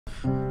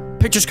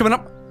Pictures coming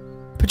up.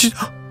 Pictures.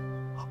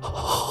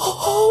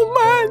 Oh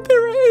man,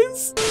 there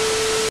is.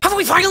 Have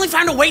we finally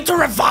found a way to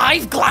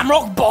revive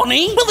GLAMROCK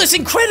Bonnie? Will this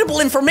incredible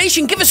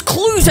information give us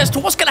clues as to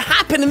what's gonna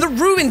happen in the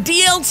Ruin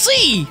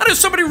DLC? And has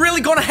somebody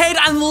really gone ahead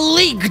and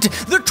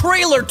leaked the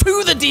trailer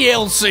to the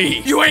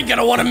DLC? You ain't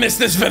gonna wanna miss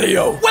this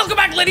video. Welcome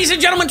back, ladies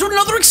and gentlemen, to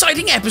another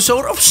exciting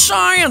episode of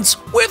Science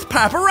with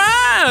Papa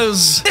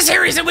Raz. The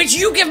series in which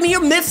you give me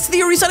your myths,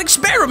 theories, and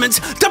experiments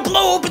to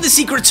blow open the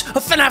secrets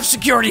of FNAF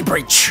Security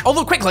Breach.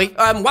 Although quickly,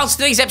 whilst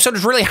today's episode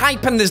is really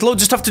hype and there's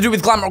loads of stuff to do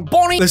with GLAMROCK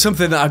Bonnie, there's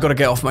something that I've got to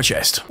get off my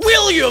chest.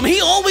 William, he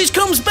always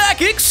comes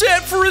back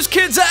except for his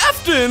kids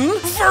Afton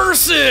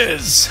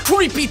versus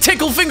Creepy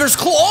Tickle Fingers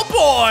Claw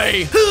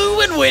Boy. Who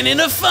would win in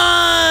a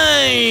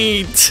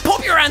fight?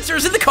 Pop your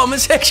answers in the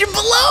comment section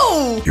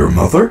below. Your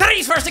mother?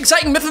 Today's first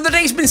exciting myth of the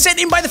day has been sent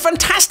in by the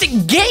fantastic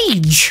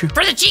Gage.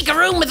 For the Chica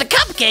room with the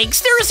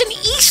cupcakes, there is an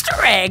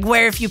Easter egg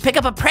where if you pick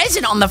up a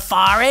present on the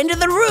far end of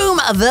the room,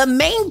 the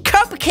main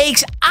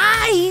cupcake's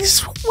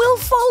eyes will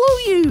follow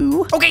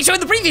you. Okay, so in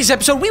the previous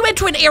episode, we went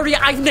to an area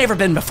I've never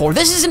been before.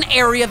 This is an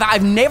area that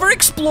I've never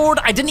explored.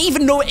 I didn't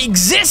even know it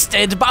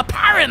existed, but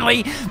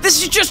apparently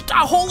this is just a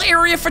whole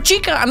area for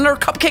Chica and their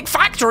cupcake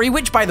factory,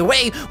 which, by the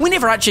way, we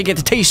never actually get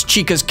to taste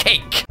Chica's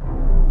cake.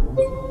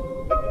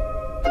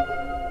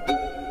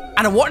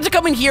 And I wanted to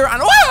come in here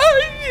and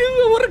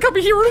I want to come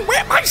in here and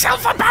wet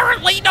myself,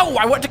 apparently. No,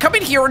 I want to come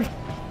in here and...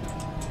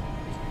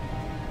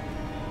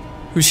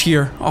 Who's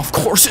here? Of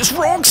course it's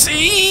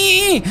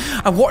Roxy!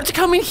 I want to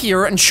come in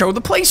here and show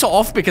the place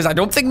off because I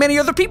don't think many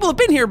other people have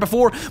been here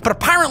before, but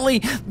apparently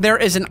there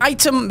is an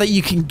item that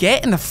you can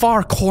get in the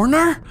far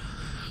corner.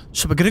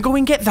 So we're gonna go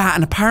and get that,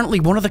 and apparently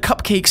one of the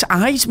cupcake's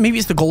eyes, maybe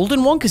it's the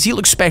golden one because he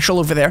looks special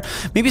over there,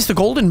 maybe it's the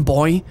golden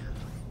boy,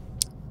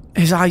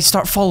 his eyes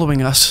start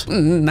following us.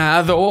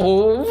 Nah,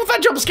 though,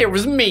 that jump scare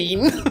was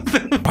mean.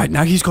 Right,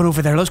 now he's gone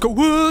over there. Let's go.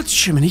 What?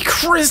 Jiminy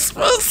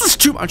Christmas. This is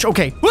too much.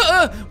 Okay.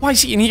 Why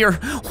is he in here?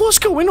 What's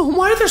going on?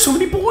 Why are there so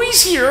many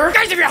boys here?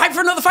 Guys, if you're hyped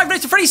for another 5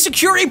 Nights at Freddy's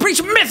Security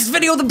Breach Myths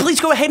video, then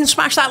please go ahead and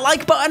smash that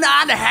like button.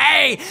 And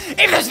hey,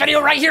 if this video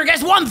right here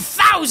gets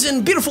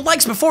 1,000 beautiful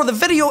likes before the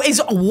video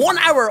is 1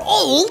 hour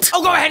old,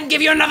 I'll go ahead and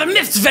give you another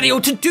Myths video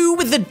to do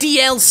with the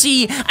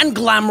DLC and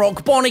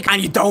GLAMROCK Bonnie.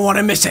 And you don't want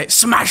to miss it.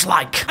 Smash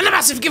like. And the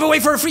massive giveaway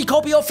for a free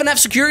copy of FNAF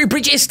Security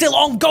Breach is still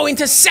ongoing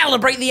to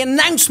celebrate the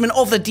announcement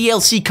of the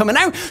DLC coming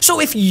out. So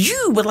if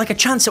you would like a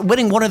chance at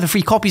winning one of the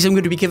free copies I'm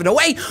going to be giving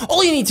away,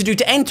 all you need to do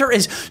to enter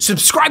is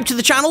subscribe to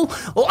the channel,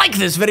 like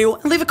this video,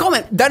 and leave a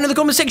comment down in the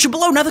comment section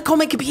below. Now the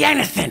comment could be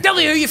anything. Tell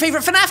me who your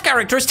favorite FNAF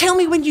character is. Tell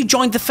me when you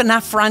joined the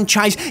FNAF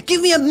franchise.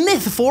 Give me a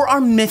myth for our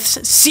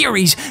Myths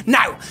series.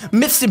 Now,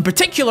 myths in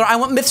particular, I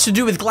want myths to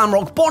do with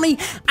GLAMROCK Bonnie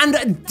and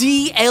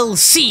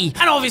DLC.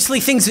 And obviously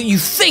things that you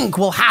think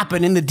will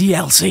happen in the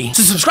DLC.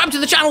 So subscribe to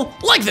the channel,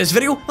 like this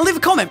video, and leave a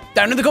comment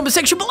down in the comment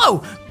section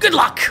below. Good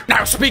luck!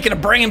 Now, speaking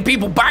of bringing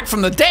people back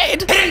from the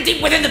dead, hidden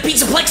deep within the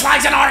Pizzaplex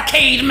lies an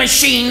arcade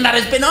machine that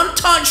has been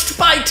untouched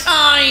by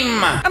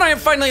time. And I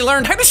have finally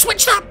learned how to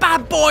switch that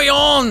bad boy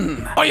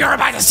on. What you're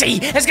about to see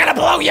is gonna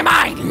blow your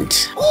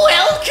mind.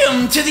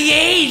 Welcome to the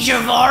Age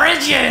of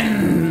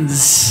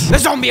Origins. The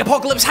zombie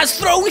apocalypse has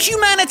thrown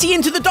humanity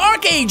into the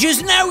Dark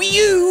Ages. Now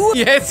you,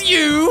 yes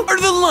you, are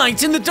the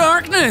light in the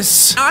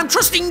darkness. I'm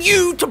trusting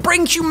you to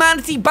bring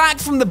humanity back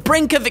from the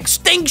brink of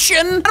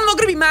extinction. I'm not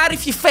gonna be mad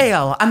if you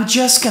fail. I'm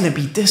just gonna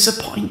be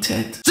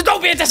disappointed. So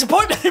don't be a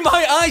disappointment in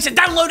my eyes and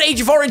download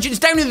Age of Origins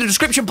down in the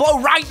description below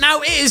right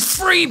now. It is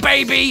free,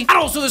 baby. And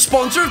also the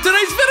sponsor of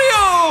today's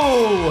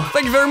video.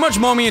 Thank you very much,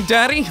 Mommy and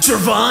Daddy.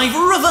 Survive,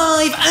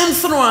 revive, and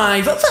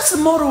thrive. That's the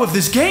motto of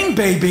this game,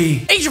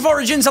 baby. Age of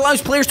Origins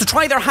allows players to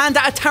try their hand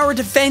at a tower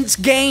defense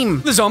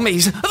game. The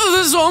zombies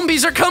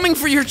are coming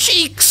for your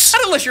cheeks.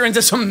 And unless you're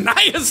into some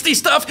nasty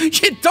stuff,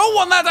 you don't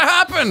want that to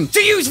happen. So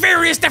use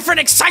various different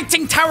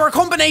exciting tower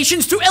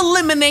combinations to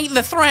eliminate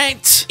the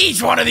threat.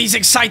 Each one of these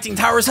exciting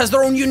towers has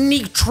their own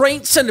unique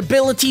traits and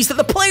abilities that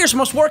the players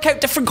must work out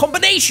different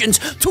combinations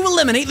to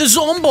eliminate the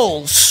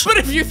zombies. But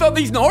if you thought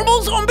these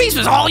normal zombies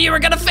was all you were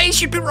gonna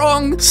face, you'd be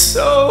wrong.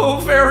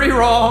 So very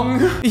wrong.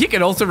 You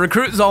can also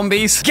recruit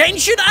zombies.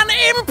 Genshin and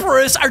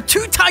Empress are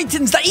two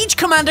titans that each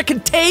commander can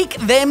take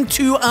them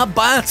to a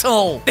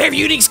battle. They have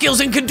unique skills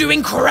and can do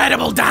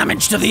incredible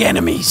damage to the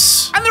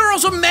enemies. And there are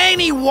also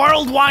many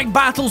worldwide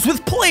battles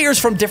with players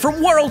from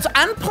different worlds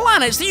and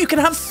planets that you can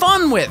have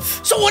fun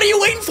with. So what are you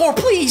waiting for?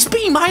 Please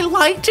be my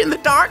light in the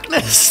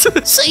darkness.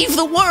 Save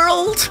the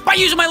world. By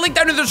using my link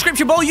down in the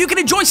description below, you can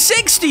enjoy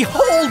 $60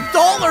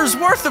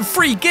 whole worth of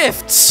free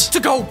gifts to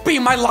go be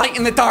my light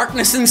in the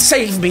darkness and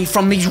save me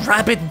from these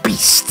rabid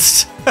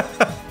beasts.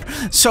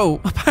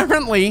 So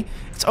apparently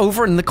it's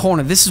over in the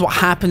corner. This is what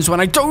happens when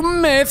I do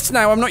myths.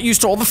 Now I'm not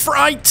used to all the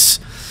frights.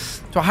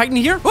 Do I hide in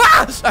here?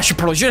 Ah! I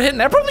probably should have hit in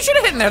there. Probably should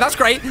have hit in there. That's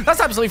great. That's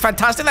absolutely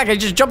fantastic. That guy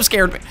just jump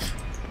scared me.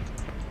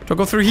 Do I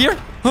go through here?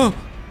 Huh.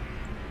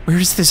 Where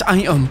is this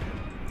item?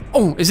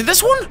 Oh, is it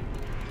this one?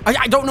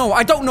 I don't know.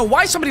 I don't know.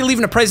 Why is somebody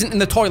leaving a present in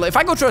the toilet? If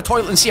I go to a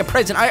toilet and see a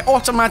present, I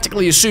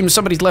automatically assume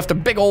somebody's left a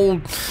big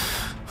old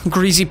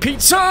greasy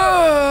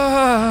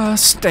pizza.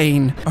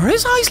 disgusting. Are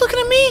his eyes looking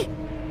at me?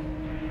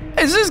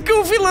 Is his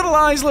goofy little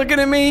eyes looking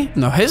at me?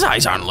 No, his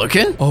eyes aren't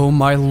looking. Oh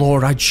my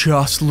lord, I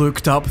just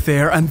looked up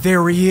there and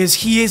there he is.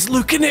 He is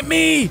looking at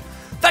me.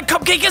 That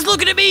cupcake is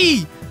looking at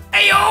me.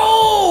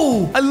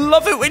 Ayo! I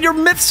love it when your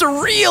myths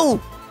are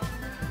real.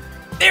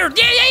 There,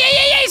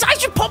 yeah, his eyes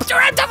just popped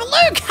around to have a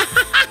look.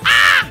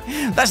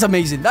 That's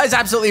amazing. That is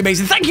absolutely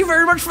amazing. Thank you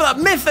very much for that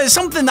myth. That is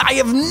something that I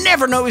have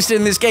never noticed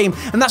in this game,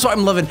 and that's what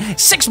I'm loving.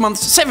 6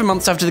 months, 7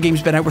 months after the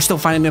game's been out, we're still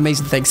finding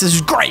amazing things. This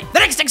is great. The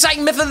next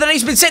exciting myth of the day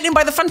has been sent in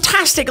by the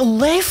fantastic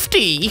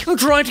Lefty, who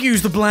tried to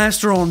use the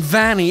blaster on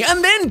Vanny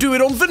and then do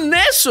it on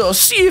Vanessa.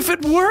 See if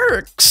it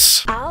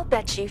works. I'll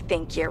bet you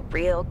think you're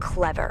real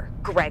clever,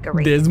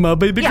 Gregory. There's my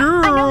baby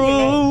girl. I know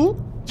your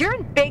name. You're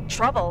in big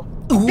trouble.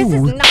 Ooh. This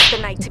is not the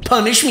night to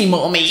punish me,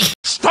 mommy.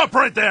 Stop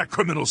right there,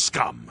 criminal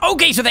scum.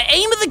 Okay, so the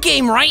aim of the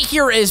game right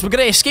here is we're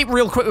going to escape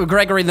real quick with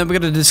Gregory, and then we're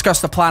going to discuss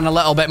the plan a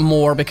little bit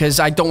more because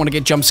I don't want to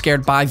get jump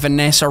scared by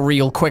Vanessa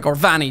real quick, or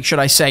Vanny, should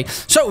I say.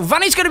 So,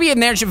 Vanny's going to be in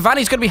there.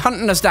 Vanny's going to be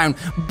hunting us down,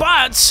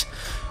 but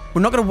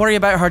we're not going to worry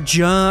about her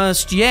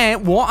just yet.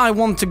 What I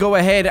want to go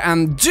ahead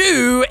and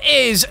do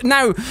is,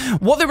 now,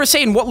 what they were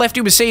saying, what Lefty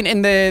was saying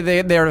in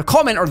their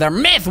comment or their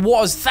myth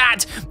was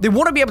that they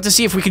want to be able to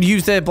see if we could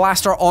use the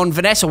blaster on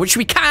Vanessa, which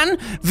we can.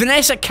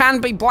 Vanessa can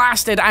be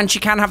blasted and she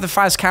can have the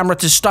fast camera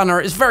to stun her.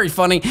 It's very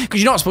funny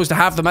because you're not supposed to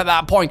have them at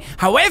that point.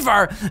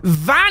 However,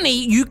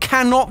 Vanny, you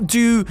cannot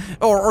do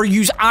or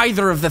use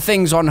either of the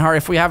things on her.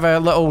 If we have a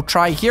little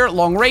try here,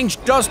 long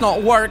range does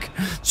not work,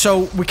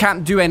 so we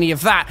can't do any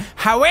of that.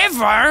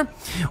 However,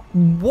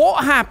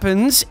 what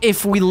happens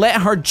if we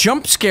let her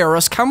jump scare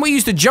us? Can we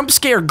use the jump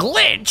scare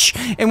glitch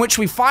in which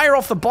we fire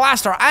off the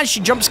blaster as she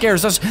jump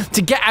scares us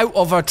to get out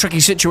of a tricky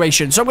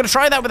situation? So I'm going to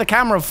try that with the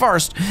camera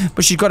first,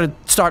 but she's got to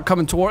start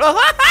coming toward. Look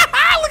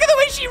at the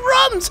way she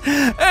runs.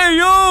 Hey,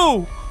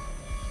 yo.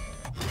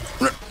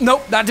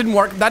 Nope, that didn't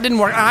work. That didn't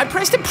work. I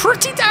pressed it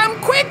pretty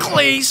damn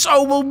quickly,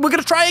 so we're going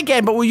to try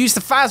again, but we'll use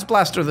the fast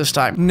blaster this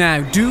time.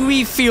 Now, do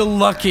we feel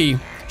lucky?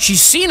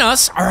 She's seen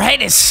us. Her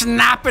head is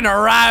snapping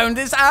around.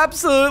 It's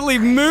absolutely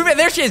moving.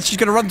 There she is. She's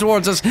going to run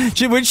towards us.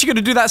 When's she going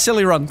to do that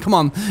silly run? Come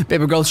on,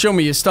 baby girl. Show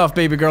me your stuff,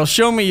 baby girl.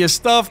 Show me your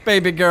stuff,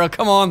 baby girl.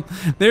 Come on.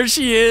 There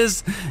she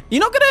is.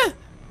 You're not going to...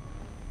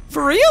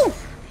 For real?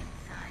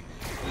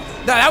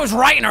 That was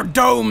right in her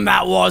dome,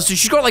 that was. So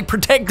she's got, like,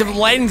 protective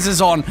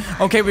lenses on.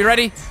 Okay, we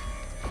ready?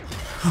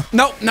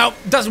 No,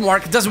 doesn't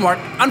work, doesn't work.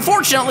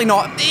 Unfortunately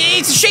not.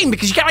 It's a shame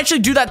because you can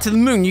actually do that to the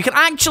moon. You can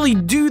actually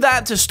do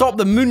that to stop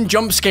the moon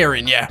jump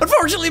scaring you.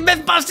 Unfortunately,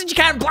 myth busted, you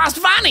can't blast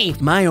Vanny.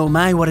 My oh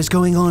my, what is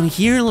going on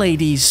here,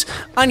 ladies?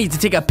 I need to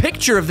take a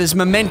picture of this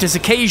momentous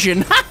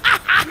occasion.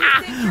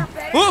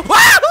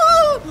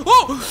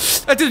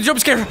 Oh, I did the jump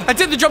scare. I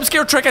did the jump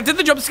scare trick. I did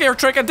the jump scare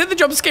trick. I did the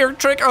jump scare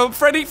trick. Oh,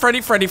 Freddy.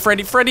 Please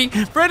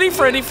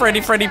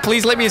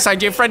let me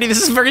inside you. Freddy,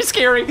 this is very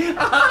scary.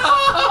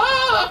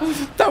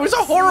 That was a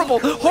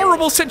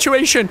horrible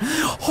situation.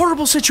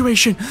 Horrible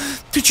situation.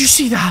 Did you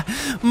see that?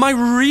 My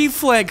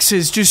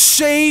reflexes just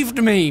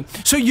saved me.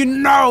 So you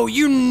know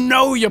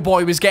your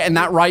boy was getting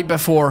that right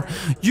before.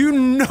 You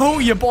know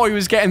your boy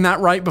was getting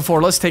that right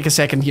before. Let's take a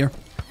second here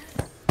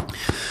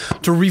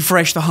to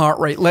refresh the heart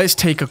rate. Let's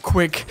take a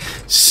quick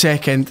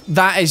second.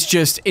 That is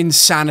just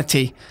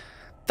insanity.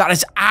 That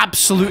is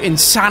absolute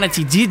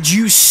insanity. Did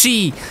you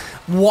see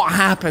what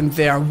happened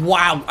there?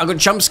 Wow, I got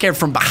jump scared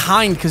from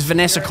behind because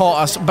Vanessa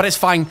caught us, but it's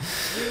fine.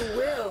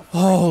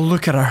 Oh,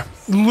 look at her.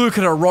 Look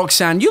at her,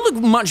 Roxanne. You look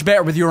much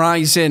better with your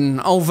eyes in,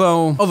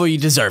 although you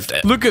deserved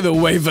it. Look at the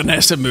way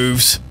Vanessa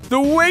moves. The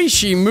way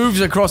she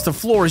moves across the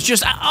floor is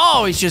just,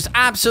 it's just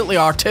absolutely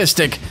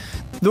artistic.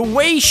 The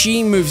way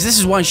she moves, this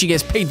is why she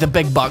gets paid the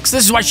big bucks.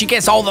 This is why she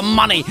gets all the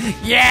money.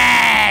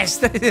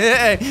 Yes!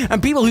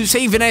 And people who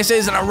say Vanessa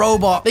isn't a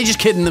robot, they're just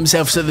kidding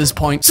themselves at this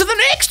point. So the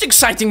next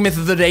exciting myth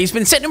of the day has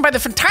been sent in by the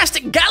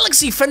fantastic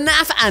Galaxy,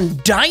 FNAF,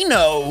 and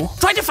Dino.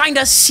 Try to find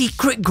a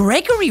secret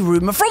Gregory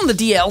room from the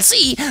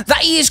DLC that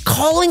he is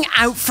calling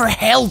out for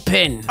help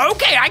in.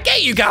 Okay, I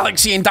get you,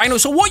 Galaxy and Dino.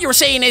 So what you're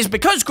saying is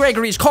because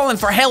Gregory is calling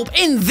for help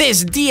in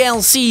this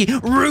DLC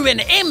ruin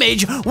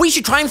image, we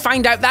should try and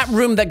find out that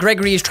room that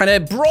Gregory is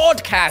trying to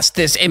broadcast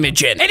this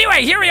image in.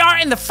 Anyway, here we are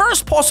in the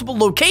first possible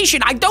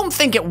location. I don't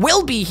think it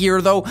will be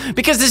here though,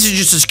 because this is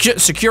just a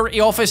security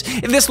office.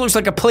 This looks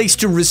like a place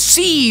to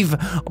receive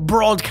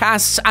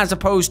broadcasts as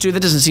opposed to,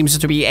 there doesn't seem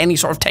to be any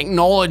sort of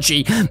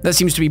technology that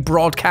seems to be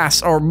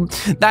broadcast or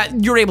that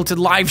you're able to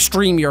live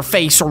stream your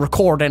face or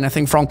record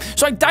anything from.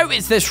 So I doubt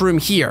it's this room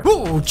here.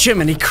 Oh,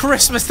 Jiminy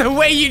Christmas, the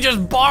way you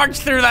just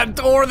barged through that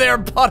door there,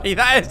 buddy,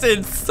 that is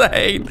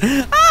insane.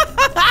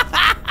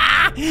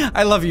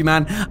 I love you,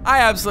 man.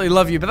 I absolutely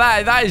love you, but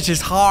that is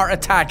just heart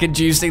attack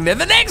inducing there.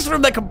 The next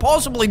room that could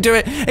possibly do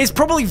it is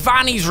probably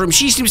Vanny's room.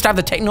 She seems to have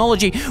the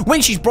technology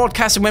when she's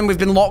broadcasting when we've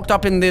been locked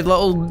up in the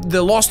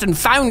lost and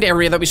found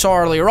area that we saw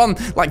earlier on,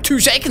 like 2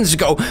 seconds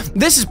ago.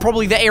 This is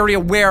probably the area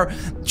where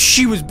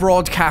she was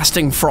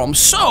broadcasting from.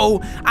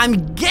 So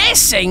I'm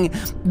guessing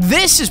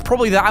this is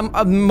probably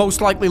the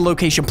most likely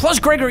location. Plus,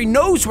 Gregory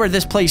knows where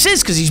this place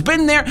is because he's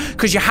been there,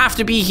 because you have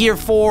to be here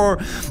for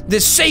the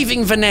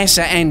Saving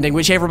Vanessa ending,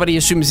 which everybody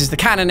assumes is the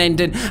canon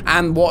ending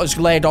and what has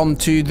led on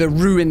to the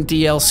Ruined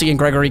DLC and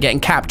Gregory getting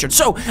captured.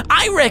 So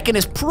I reckon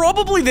it's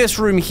probably this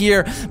room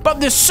here, but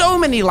there's so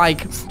many,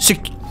 like,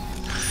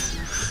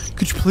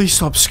 could you please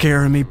stop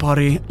scaring me,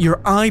 buddy? You're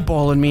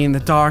eyeballing me in the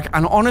dark,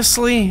 and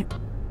honestly,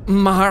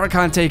 my heart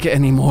can't take it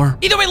anymore.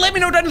 Either way, let me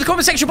know down in the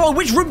comment section below,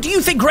 which room do you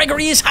think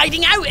Gregory is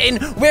hiding out in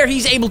where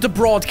he's able to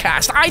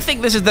broadcast? I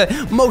think this is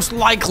the most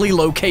likely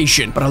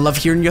location, but I love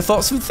hearing your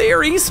thoughts and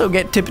theories, so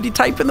get tippity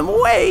typing them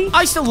away.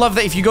 I still love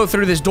that if you go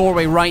through this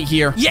doorway right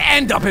here, you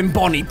end up in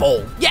Bonnie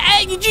Bowl.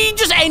 Yeah, you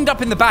just end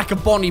up in the back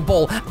of Bonnie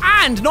Bowl.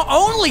 And not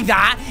only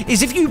that,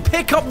 is if you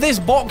pick up this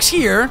box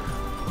here,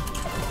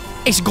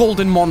 it's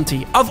Golden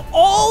Monty. Of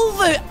all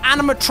the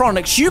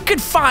animatronics you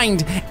could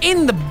find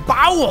in the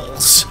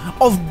bowels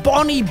of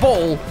Bonnie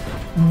Bowl,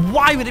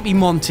 why would it be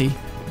Monty?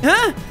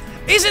 Huh?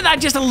 Isn't that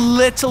just a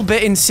little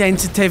bit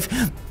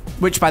insensitive?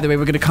 Which, by the way,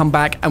 we're going to come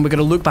back and we're going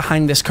to look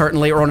behind this curtain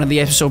later on in the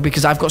episode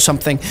because I've got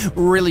something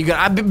really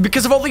good.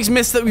 Because of all these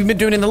myths that we've been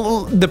doing in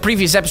the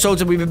previous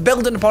episodes and we've been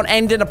building upon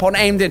ending,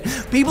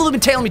 people have been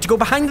telling me to go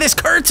behind this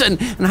curtain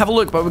and have a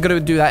look, but we're going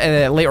to do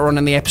that later on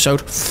in the episode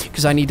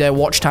because I need a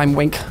watch time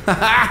wink.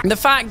 The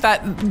fact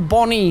that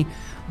Bonnie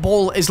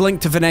Bowl is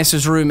linked to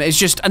Vanessa's room is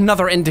just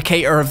another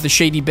indicator of the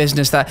shady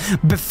business that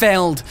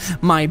befelled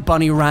my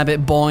bunny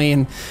rabbit boy,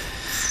 and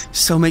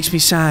still makes me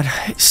sad.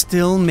 It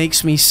still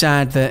makes me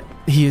sad that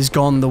he has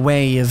gone the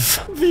way of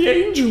the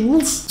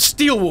angels.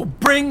 Steel will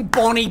bring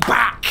Bonnie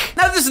back.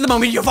 Now this is the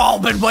moment you've all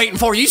been waiting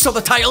for. You saw the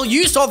title,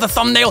 you saw the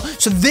thumbnail,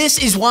 so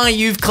this is why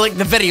you've clicked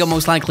the video,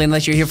 most likely,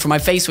 unless you're here for my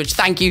face, which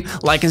thank you.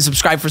 Like and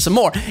subscribe for some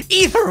more.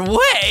 Either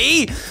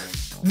way,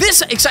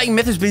 this exciting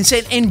myth has been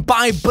sent in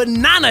by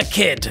Banana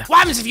Kid. What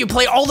happens if you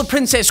play all the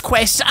princess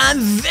quests and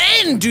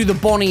then do the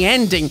Bonnie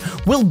ending?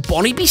 Will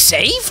Bonnie be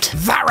saved?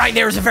 That right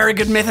there is a very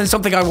good myth and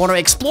something I want to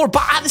explore,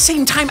 but at the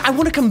same time, I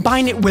want to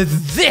combine it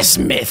with this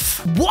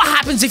myth. What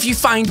happens if you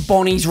find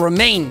Bonnie's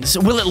remains?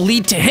 Will it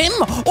lead to him,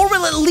 or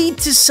will it lead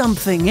to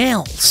something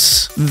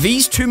else?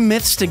 These two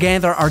myths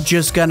together are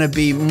just gonna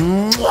be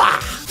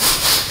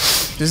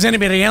mwah. Does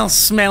anybody else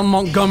smell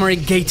Montgomery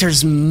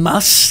Gator's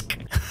musk?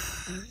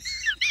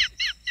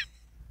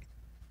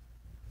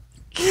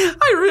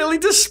 I really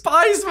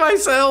despise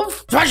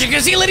myself. So as you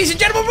can see, ladies and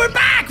gentlemen, we're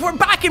back! We're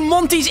back in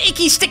Monty's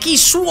icky, sticky,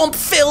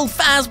 swamp-filled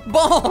fast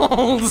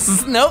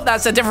balls. Nope,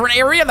 that's a different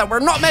area that we're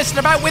not messing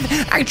about with.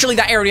 Actually,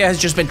 that area has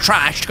just been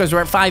trashed because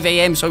we're at 5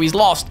 AM, so he's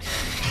lost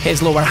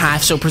his lower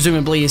half, so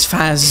presumably his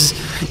Faz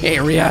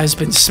area has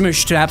been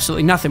smooshed to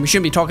absolutely nothing. We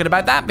shouldn't be talking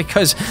about that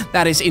because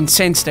that is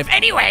insensitive.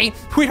 Anyway,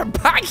 we are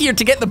back here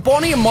to get the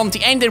Bonnie and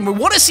Monty ending. We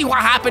want to see what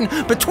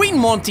happened between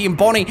Monty and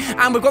Bonnie,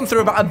 and we've gone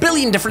through about 1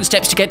 billion different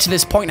steps to get to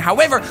this point.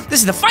 However, this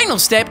is the final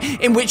step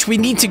in which we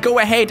need to go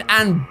ahead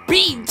and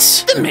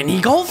beat the mini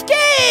golf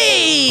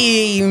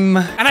game.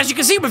 And as you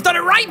can see, we've done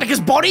it right because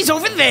Bonnie's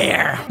over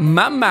there.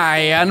 My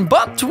man,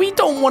 but we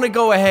don't want to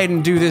go ahead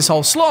and do this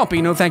all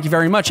sloppy. No, thank you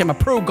very much. I'm a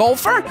pro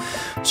golfer.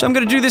 So I'm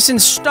going to do this in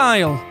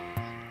style.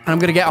 And I'm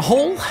going to get a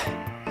hole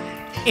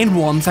in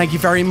one. Thank you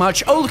very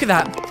much. Oh, look at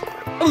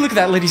that. Oh, look at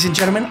that, ladies and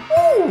gentlemen.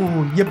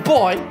 Oh, your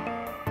boy.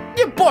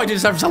 Your boy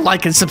deserves a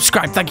like and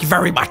subscribe. Thank you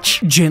very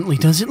much. Gently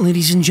does it,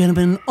 ladies and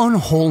gentlemen, on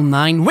hole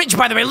 9. Which,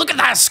 by the way, look at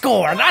that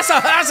score. That's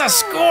a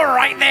score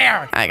right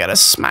there. I gotta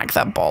smack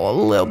that ball a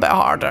little bit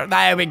harder.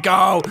 There we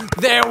go.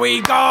 There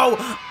we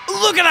go.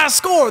 Look at that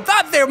score.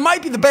 That there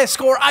might be the best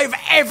score I've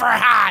ever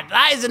had.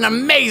 That is an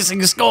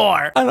amazing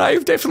score. And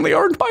I've definitely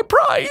earned my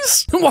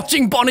prize.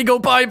 Watching Bonnie go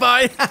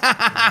bye-bye.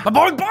 My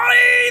boy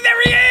Bonnie,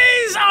 there he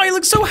is. Oh, he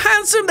looks so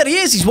handsome. There he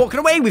is. He's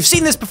walking away. We've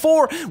seen this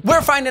before.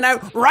 We're finding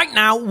out right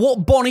now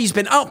what Bonnie's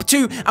been up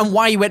to and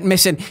why he went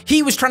missing.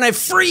 He was trying to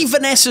free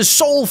Vanessa's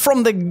soul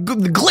from the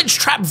glitch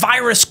trap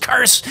virus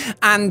curse.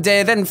 And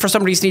then for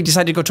some reason he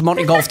decided to go to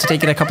Monty Golf to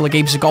take in a couple of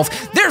games of golf.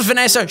 There's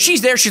Vanessa.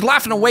 She's there. She's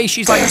laughing away.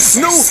 She's like,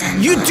 no,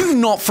 you do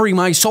not free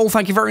my soul,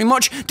 thank you very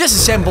much.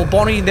 Disassemble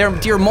Bonnie there,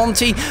 dear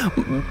Monty.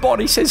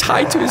 Bonnie says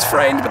hi to his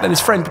friend, but then his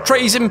friend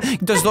betrays him,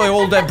 does the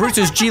old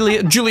Brutus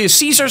Julius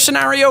Caesar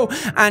scenario,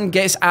 and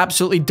gets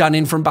absolutely done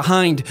in from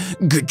behind.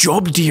 Good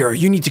job, dear.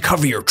 You need to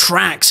cover your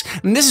tracks.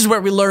 And this is where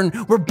we learn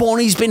where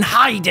Bonnie's been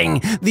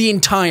hiding the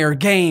entire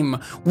game.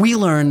 We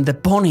learn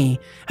that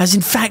Bonnie has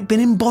in fact been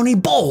in Bonnie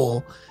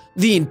Bowl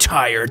the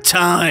entire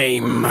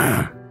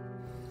time.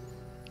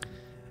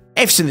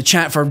 F's in the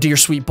chat for dear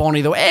sweet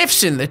Bonnie, though.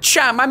 F's in the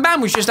chat. My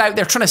man was just out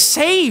there trying to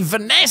save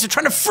Vanessa,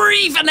 trying to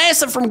free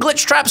Vanessa from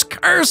Glitch Trap's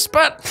curse,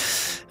 but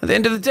at the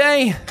end of the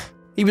day,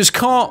 he was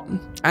caught,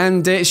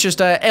 and it's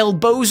just a El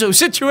Bozo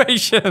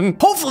situation.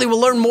 Hopefully we'll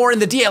learn more in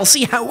the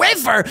DLC.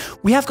 However,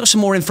 we have got some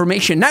more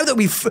information. Now that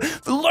we've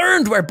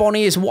learned where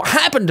Bonnie is, what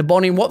happened to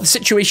Bonnie, and what the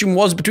situation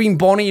was between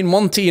Bonnie and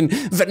Monty and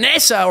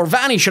Vanessa, or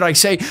Vanny, should I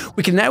say,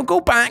 we can now go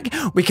back,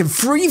 we can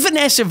free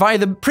Vanessa via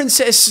the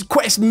Princess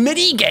Quest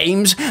mini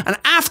games, and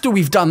after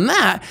we've done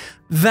that,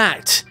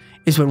 that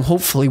is when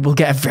hopefully we'll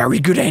get a very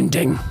good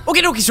ending.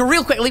 Okay, so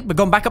real quickly, we're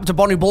going back up to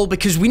Bonnie Bowl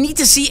because we need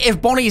to see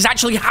if Bonnie is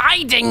actually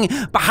hiding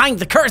behind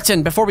the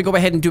curtain before we go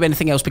ahead and do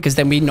anything else, because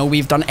then we know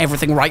we've done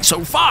everything right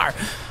so far.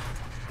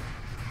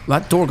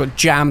 That door got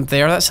jammed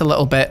there. That's a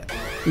little bit,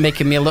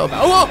 making me a little bit...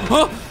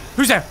 Oh,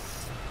 who's there?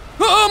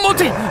 Oh,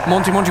 Monty!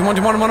 Monty,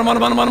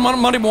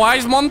 why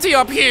is Monty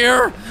up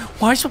here?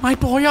 Why is my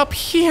boy up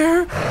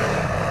here?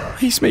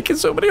 He's making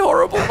so many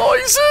horrible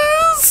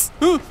noises.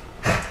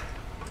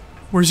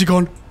 Where's he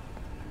gone?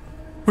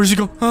 Where's he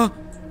gone?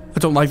 I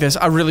don't like this.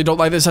 I really don't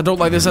like this. I don't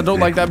like this. I don't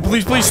like that.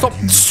 Please, stop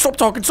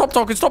talking. Stop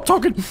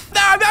talking.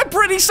 I'm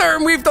pretty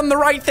certain we've done the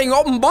right thing.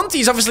 Oh,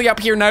 Monty's obviously up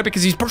here now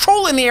because he's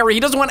patrolling the area. He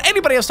doesn't want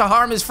anybody else to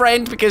harm his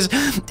friend because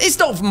it's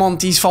not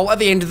Monty's fault at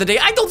the end of the day.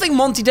 I don't think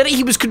Monty did it.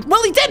 He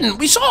didn't.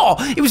 We saw.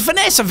 It was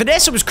Vanessa.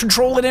 Vanessa was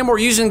controlling him or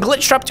using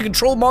glitch trap to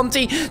control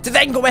Monty to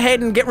then go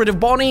ahead and get rid of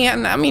Bonnie.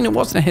 And I mean, it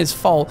wasn't his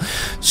fault.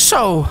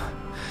 So,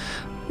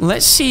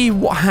 let's see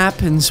what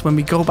happens when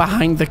we go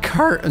behind the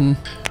curtain.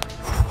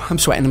 I'm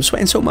sweating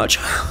so much.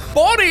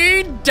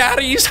 Bonnie,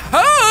 Daddy's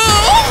home!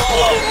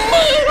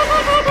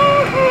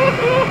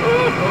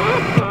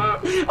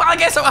 Well, I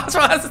guess that's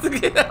what I was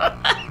thinking.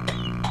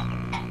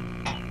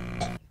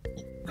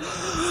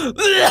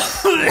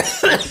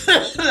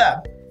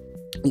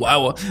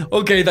 Wow,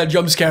 okay, that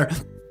jump scare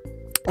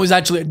was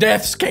actually a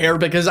death scare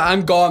because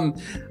I'm gone.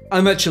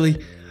 I'm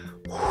actually...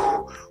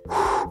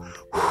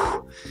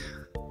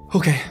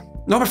 Okay,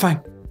 no, we're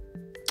fine.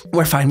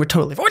 We're fine, we're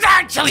totally fine. We're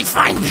actually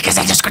fine because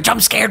I just got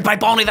jump scared by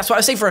Bonnie. That's what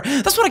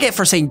I get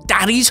for saying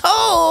Daddy's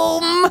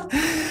home.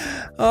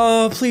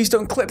 Oh, please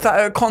don't clip that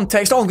out of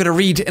context. All I'm gonna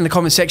read in the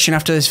comment section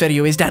after this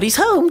video is Daddy's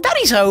home,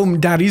 Daddy's home,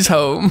 Daddy's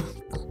home.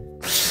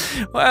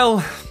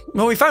 Well,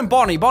 we found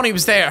Bonnie. Bonnie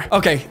was there.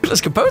 Okay,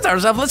 let's compose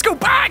ourselves. Let's go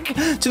back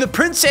to the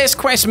Princess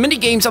Quest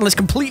minigames and let's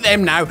complete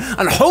them now.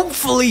 And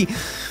hopefully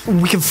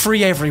we can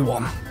free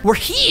everyone. We're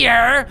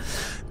here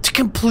to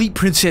complete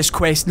Princess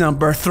Quest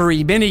number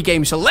 3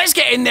 minigame. So let's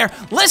get in there,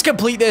 let's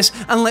complete this,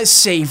 and let's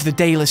save the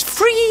day. Let's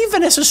free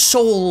Vanessa's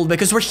soul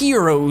because we're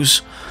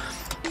heroes.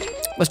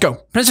 Let's go.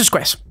 Princess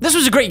Quest. This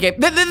was a great game.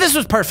 This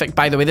was perfect,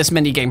 by the way, this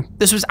minigame.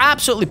 This was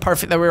absolutely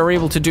perfect that we were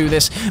able to do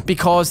this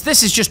because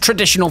this is just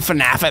traditional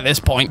FNAF at this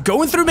point.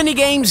 Going through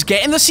minigames,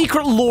 getting the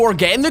secret lore,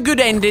 getting the good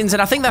endings,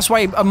 and I think that's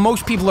why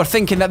most people are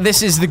thinking that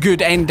this is the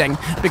good ending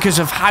because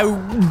of how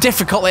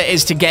difficult it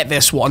is to get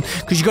this one.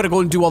 Because you got to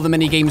go and do all the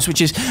minigames, which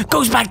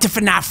goes back to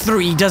FNAF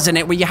 3, doesn't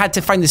it? Where you had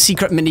to find the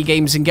secret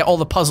minigames and get all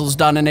the puzzles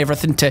done and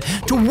everything to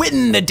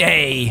win the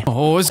day.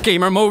 Oh, it's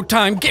gamer mode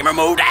time. Gamer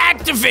mode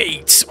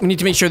activate. We need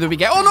to make sure that we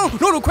get... Oh,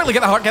 no, quickly, get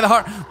the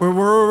heart.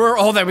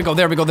 Oh, there we go.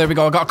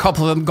 I got a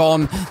couple of them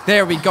gone.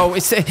 There we go.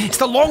 It's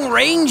the long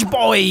range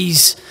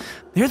boys.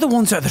 They're the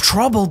ones that are the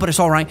trouble, but it's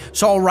all right.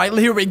 It's all right.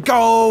 Here we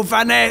go.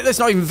 Vanessa. It's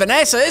not even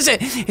Vanessa, is it?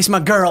 It's my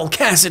girl,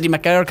 Cassidy. My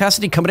girl,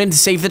 Cassidy, coming in to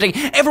save the day.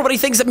 Everybody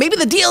thinks that maybe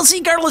the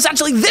DLC girl is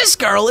actually this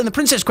girl in the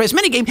Princess Quest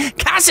minigame,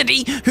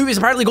 Cassidy, who is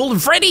apparently Golden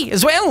Freddy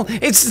as well.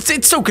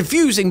 It's so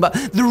confusing, but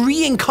the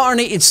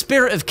reincarnated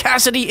spirit of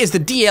Cassidy is the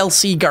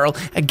DLC girl.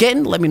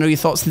 Again, let me know your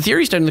thoughts and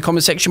theories down in the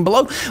comment section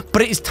below.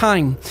 But it is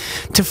time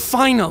to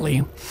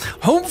finally,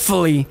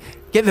 hopefully,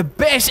 get the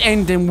best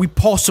ending we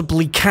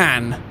possibly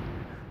can.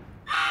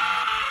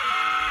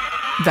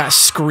 That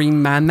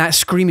scream, man. That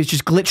scream is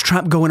just glitch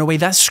trap going away.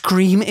 That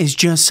scream is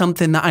just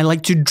something that I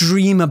like to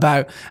dream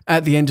about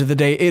at the end of the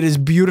day. It is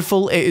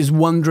beautiful, it is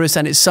wondrous,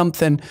 and it's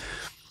something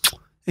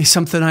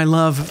I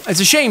love. It's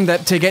a shame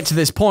that to get to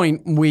this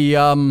point, we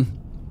had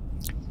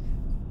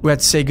to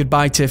say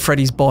goodbye to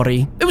Freddy's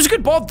body. It was a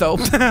good bod, though.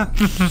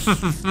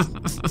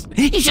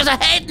 He's just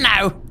ahead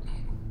now.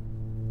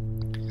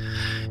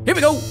 Here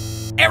we go.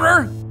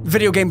 Error.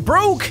 Video game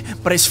broke,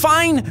 but it's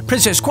fine.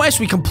 Princess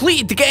Quest, we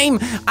completed the game,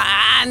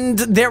 and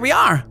there we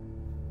are.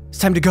 It's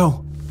time to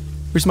go.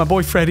 Where's my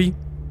boy Freddy?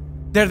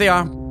 There they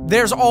are.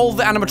 There's all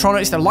the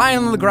animatronics. They're lying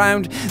on the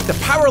ground. They're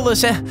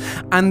powerless,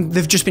 and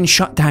they've just been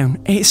shut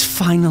down. It's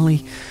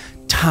finally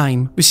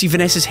time. We see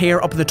Vanessa's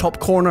hair up in the top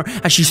corner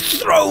as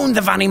she's thrown the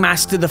Vanny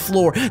mask to the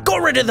floor.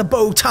 Got rid of the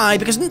bow tie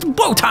because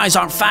bow ties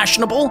aren't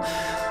fashionable.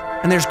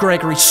 And there's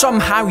Gregory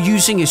somehow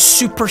using his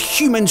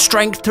superhuman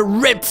strength to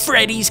rip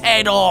Freddy's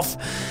head off.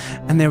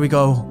 And there we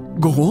go.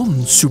 Go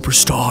on,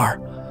 superstar.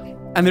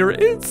 And there it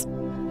is.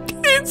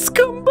 It's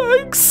come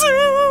back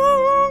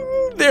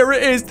soon. There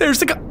it is. There's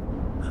the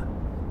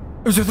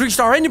It was a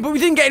 3-star ending, but we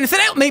didn't get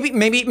anything else. Maybe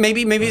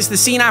it's the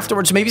scene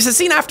afterwards. Maybe it's the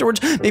scene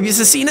afterwards. Maybe it's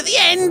the scene at the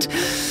end.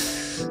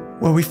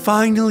 Where we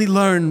finally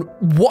learn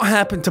what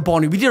happened to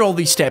Bonnie. We did all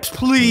these steps.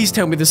 Please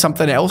tell me there's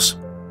something else.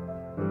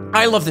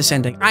 I love this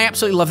ending. I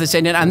absolutely love this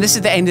ending, and this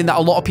is the ending that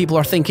a lot of people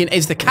are thinking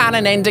is the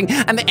canon ending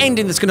and the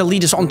ending that's going to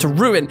lead us on to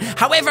ruin.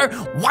 However,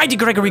 why did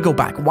Gregory go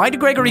back? Why did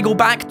Gregory go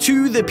back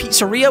to the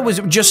pizzeria? Was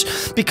it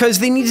just because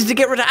they needed to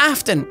get rid of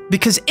Afton?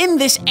 Because in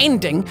this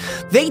ending,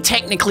 they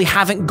technically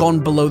haven't gone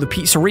below the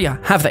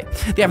pizzeria, have they?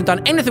 They haven't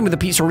done anything with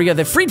the pizzeria.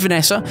 They've freed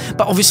Vanessa,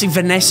 but obviously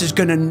Vanessa's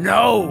going to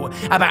know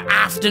about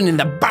Afton in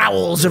the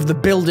bowels of the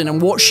building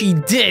and what she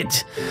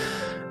did.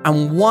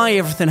 and why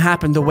everything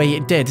happened the way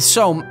it did.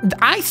 So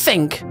I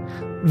think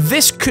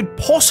this could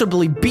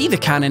possibly be the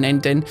canon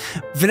ending.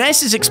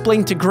 Vanessa's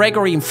explained to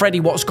Gregory and Freddy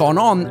what's gone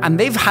on, and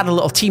they've had a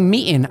little team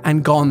meeting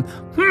and gone,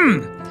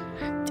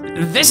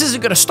 this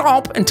isn't going to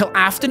stop until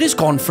Afton is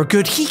gone for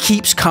good. He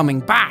keeps coming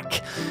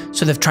back.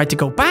 So they've tried to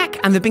go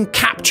back and they've been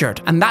captured.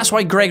 And that's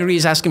why Gregory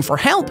is asking for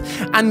help.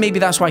 And maybe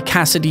that's why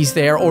Cassidy's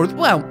there. Or,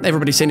 well,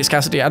 everybody's saying it's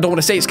Cassidy. I don't want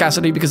to say it's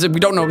Cassidy because we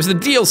don't know. It's the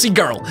DLC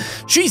girl.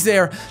 She's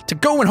there to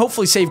go and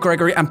hopefully save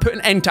Gregory and put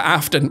an end to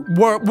Afton.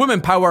 Woman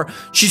power.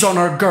 She's on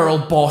her girl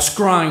boss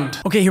grind.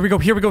 Okay, here we go.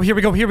 Here we go. Here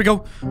we go. Here we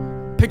go.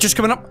 Pictures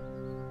coming up.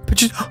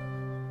 Pictures.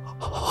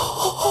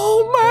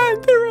 Oh,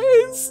 man, there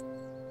it is.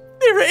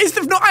 There it is.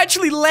 They've not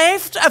actually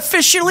left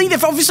officially.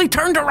 They've obviously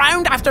turned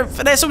around after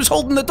Vanessa was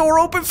holding the door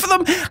open for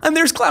them. And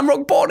there's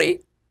GLAMROCK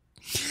body.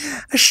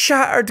 A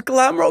shattered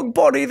GLAMROCK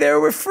body there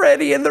with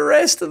Freddy and the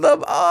rest of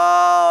them.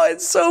 Oh,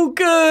 it's so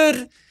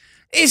good.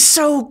 It's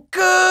so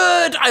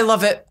good. I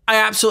love it. I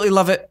absolutely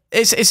love it.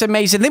 It's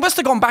amazing. They must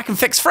have gone back and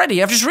fixed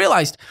Freddy. I've just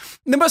realized.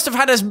 They must have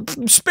had a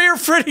spare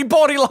Freddy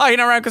body lying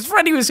around because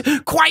Freddy was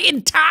quite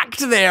intact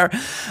there.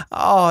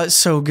 Oh, it's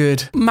so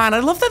good. Man, I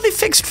love that they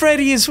fixed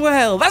Freddy as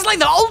well. That's like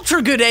the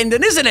ultra good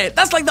ending, isn't it?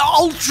 That's like the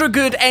ultra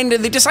good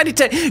ending. They decided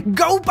to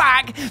go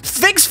back,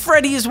 fix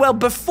Freddy as well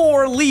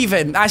before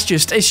leaving. It's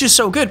just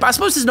so good. But I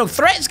suppose there's no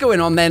threats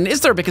going on then, is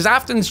there? Because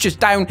Afton's just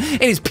down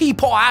in his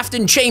Peapod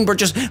Afton chamber,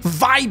 just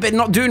vibing,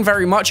 not doing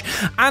very much.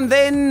 And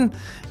then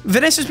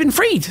Vanessa's been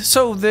freed,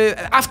 so the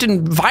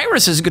Afton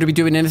virus isn't going to be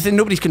doing anything.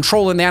 Nobody's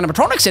controlling the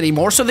animatronics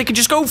anymore, so they can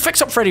just go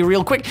fix up Freddy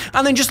real quick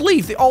and then just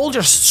leave. They all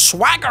just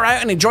swagger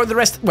out and enjoy the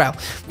rest. Well,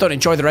 don't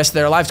enjoy the rest of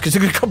their lives because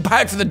they're going to come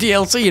back for the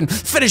DLC and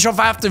finish off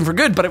Afton for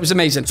good, but it was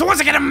amazing. So once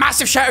again, a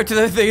massive shout out to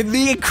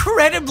the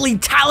incredibly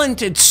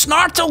talented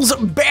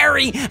Snartles,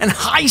 Berry, and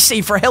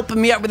Heisey for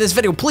helping me out with this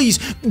video. Please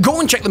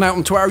go and check them out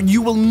on Twitter.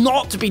 You will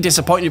not be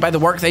disappointed by the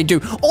work they do.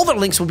 All their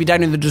links will be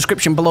down in the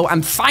description below,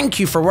 and thank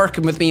you for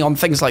working with me on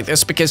things like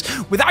this because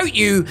without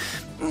you,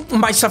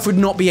 my stuff would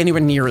not be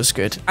anywhere near as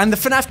good. And the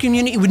FNAF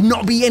community would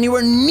not be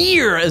anywhere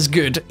near as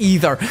good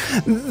either.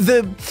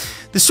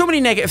 There's so many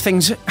negative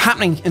things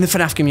happening in the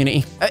FNAF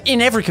community, in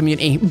every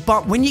community,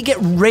 but when you get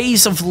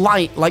rays of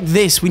light like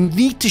this, we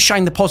need to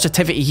shine the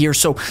positivity here,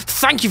 so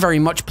thank you very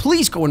much.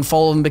 Please go and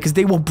follow them because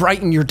they will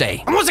brighten your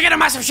day. And once again, a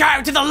massive shout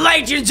out to the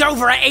legends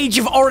over at Age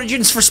of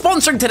Origins for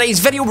sponsoring today's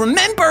video.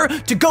 Remember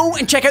to go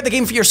and check out the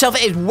game for yourself.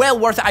 It is well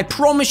worth it, I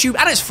promise you,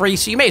 and it's free,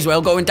 so you may as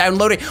well go and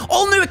download it.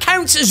 All new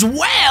accounts as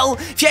well.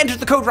 If you enter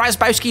the code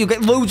Razzbowski, you'll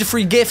get loads of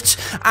free gifts,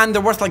 and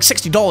they're worth like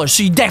 $60,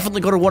 so you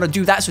definitely going to want to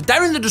do that. So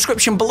down in the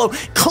description below,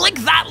 click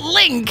that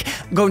link,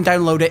 go and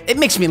download it. It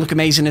makes me look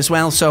amazing as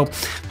well, so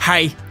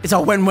hey, it's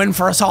a win-win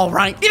for us all,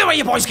 right? Either way,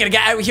 your boy's gonna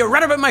get out of here.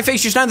 Right about my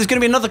face just now, there's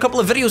gonna be another couple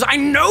of videos I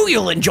know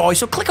you'll enjoy,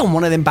 so click on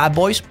one of them bad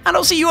boys, and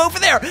I'll see you over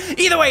there.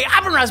 Either way,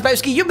 I've been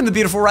Razzbowski, you've been the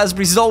beautiful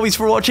Raspberries as always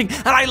for watching,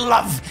 and I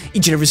love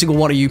each and every single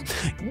one of you.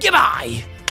 Goodbye!